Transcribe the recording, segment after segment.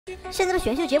现在的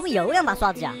选秀节目有2把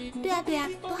刷子呀。对啊对啊，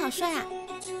都好帅啊！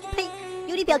呸，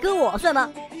有你表哥我帅吗？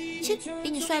切，比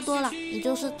你帅多了，你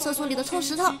就是厕所里的臭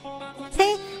石头。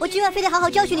嘿，我今晚非得好好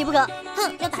教训你不可。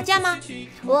哼，要打架吗？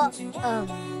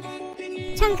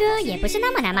唱歌也不是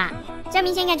那么难嘛，这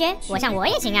明显感觉我唱我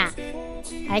也行啊，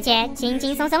而且轻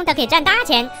轻松松都可以赚大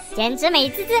钱，简直美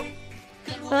滋滋。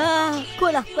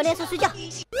困了，关电视睡觉。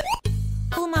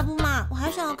不嘛不嘛，我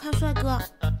还想要看帅哥。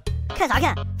看啥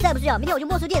看？再不睡觉，明天我就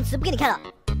没收电池，不给你看了。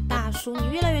大叔，你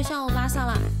越来越像欧巴桑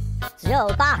了。只有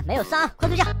8没有3，快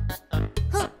睡觉。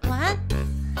哼，晚安。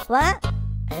晚安。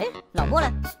哎，老莫呢？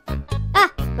啊，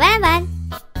晚安晚安。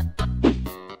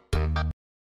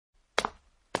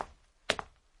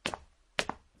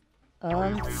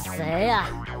谁呀？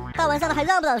大晚上的还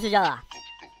让不让人睡觉啊？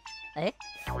哎，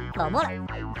老莫了，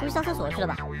估计上厕所去了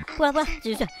吧？不然，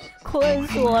继续睡，困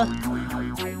死我了。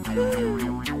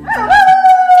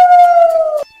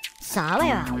啥玩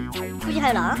意儿？估计还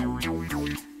有狼。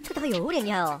这个有点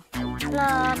厉害哦。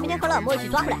那明天和老莫一起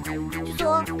抓回来。据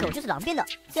说狗就是狼变的，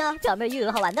这样表妹又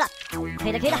有好玩的了。可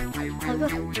以的，好哥，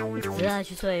再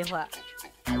去睡一会儿。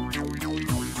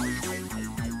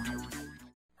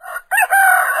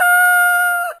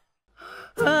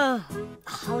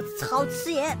好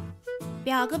刺眼。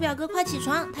表哥，快起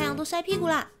床，太阳都晒屁股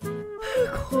啦！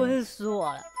困死我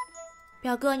了。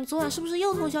表哥，你昨晚是不是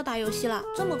又通宵打游戏了？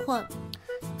这么困？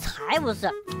才不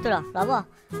是。对了，老莫，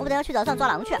我们等下去岛上抓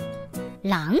狼去。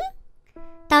狼？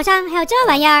岛上还有这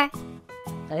玩意儿？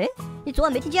哎，你昨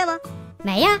晚没听见吗？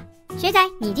没呀，学仔，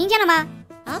你听见了吗？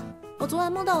啊，我昨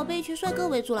晚梦到我被一群帅哥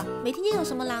围住了，没听见有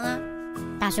什么狼啊。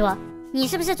大叔，你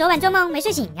是不是昨晚做梦没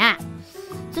睡醒啊？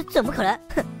这怎么可能？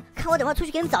哼，看我等会出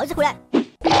去给你找一只回来。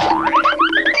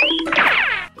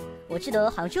我记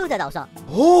得好像就在岛上。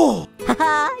哦，哈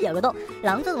哈，有个洞，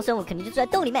狼这种生物肯定就住在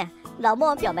洞里面。老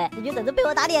莫表妹，你就等着被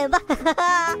我打脸吧。哈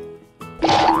哈。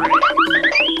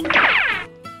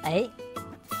哎，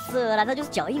这难道就是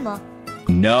脚印吗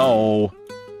 ？No。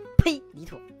呸，泥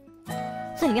土。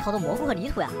这里面好多蘑菇和泥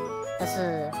土呀，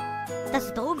但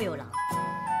是都没有狼。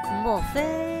莫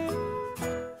非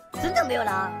真的没有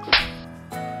狼？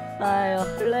哎呦，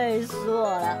累死我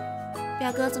了！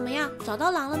表哥怎么样？找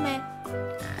到狼了没？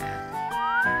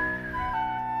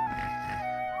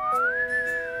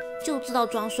就知道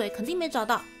装睡，肯定没找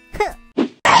到。哼！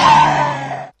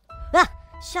啊，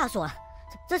吓死我了！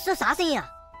这啥声音啊？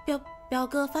表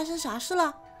哥，发生啥事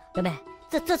了？表妹，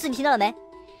这次你听到了没？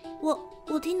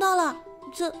我听到了，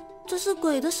这是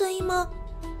鬼的声音吗？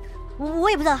我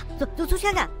也不知道，走出去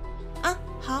看看。啊，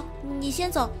好，你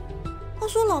先走。话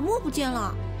说老莫不见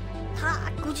了。他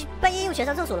估计半夜又起来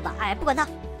上厕所了吧？哎，不管他。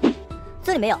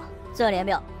这里没有，这里也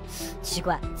没有。奇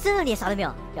怪，这里也啥都没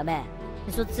有。表妹，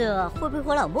你说这会不会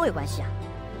和老莫有关系啊？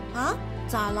啊？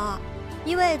咋了？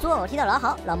因为昨晚我听到狼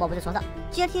嚎，老莫不在床上；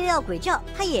今天听到鬼叫，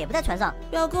他也不在船上。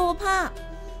表哥，我怕。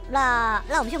那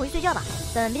我们先回去睡觉吧，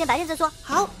等明天白天再说。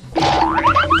好。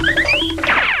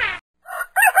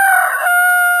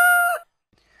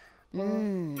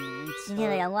今天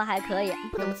的阳光还可以，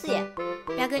不怎么刺眼。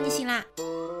表哥，你醒啦？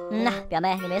表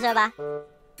妹你没事吧？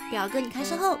表哥，你看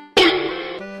身后。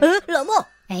老莫，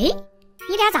哎，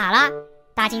你俩咋了？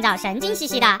大清早神经兮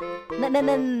兮的。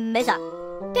没啥。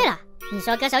对了，你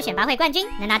说歌手选拔会冠军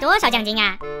能拿多少奖金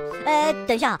啊？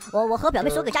等一下，我和表妹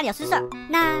说个家里要私事儿。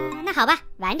那好吧，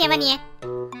晚点问你。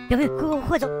表妹，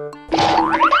快走。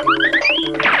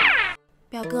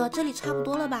表哥，这里差不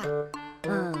多了吧？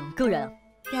够人了。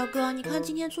表哥，你看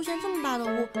今天出现这么大的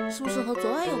雾，是不是和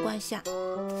昨晚有关系啊？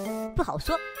不好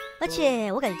说，而且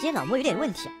我感觉今天老莫有点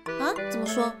问题啊？怎么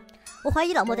说？我怀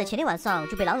疑老莫在前天晚上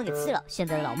就被狼人给吃了，现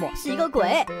在的老莫是一个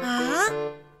鬼啊！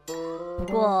不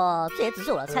过这也只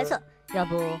是我的猜测，要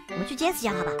不我们去监视一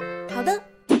下他吧？好的。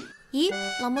咦，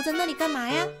老莫在那里干嘛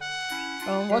呀？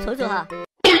我瞅瞅哈。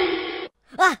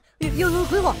啊，有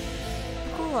鬼火，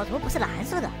不过怎么不是蓝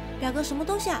色的？表哥，什么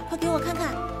东西啊？快给我看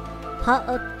看。好，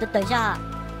等一下。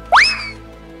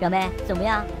表妹怎么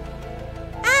样？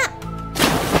啊！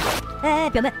哎，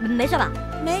表妹没事吧？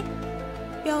没。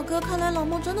表哥，看来老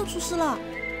莫真的出事了。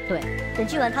对，等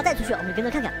今晚他再出去，我们就跟着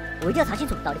看看，我一定要查清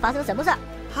楚到底发生了什么事儿。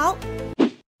好。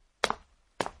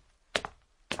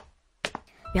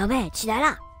表妹起来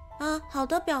啦！啊，好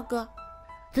的，表哥。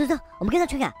走，我们跟上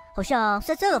去看，好像是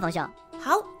在这个方向。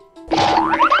好。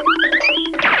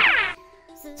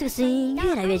这个声音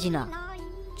越来越近了。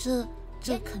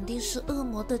这肯定是恶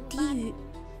魔的低语。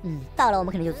到了我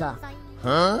们肯定就知道。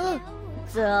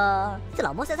这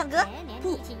老莫在唱歌？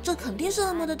不，这肯定是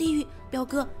恶魔的低语。表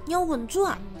哥，你要稳住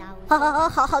啊！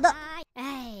好的。哎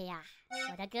呀，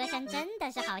我的歌声真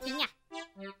的是好听呀！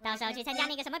到时候去参加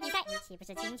那个什么比赛，岂不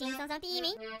是轻轻松松第1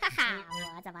名？哈哈，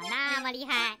我怎么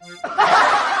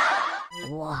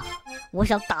我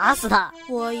想打死他。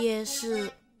我也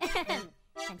是。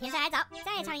等天色来早，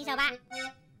再唱一首吧。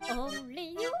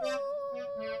Only you。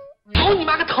瞅你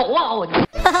妈个头啊！我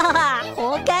哈哈哈，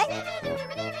活该。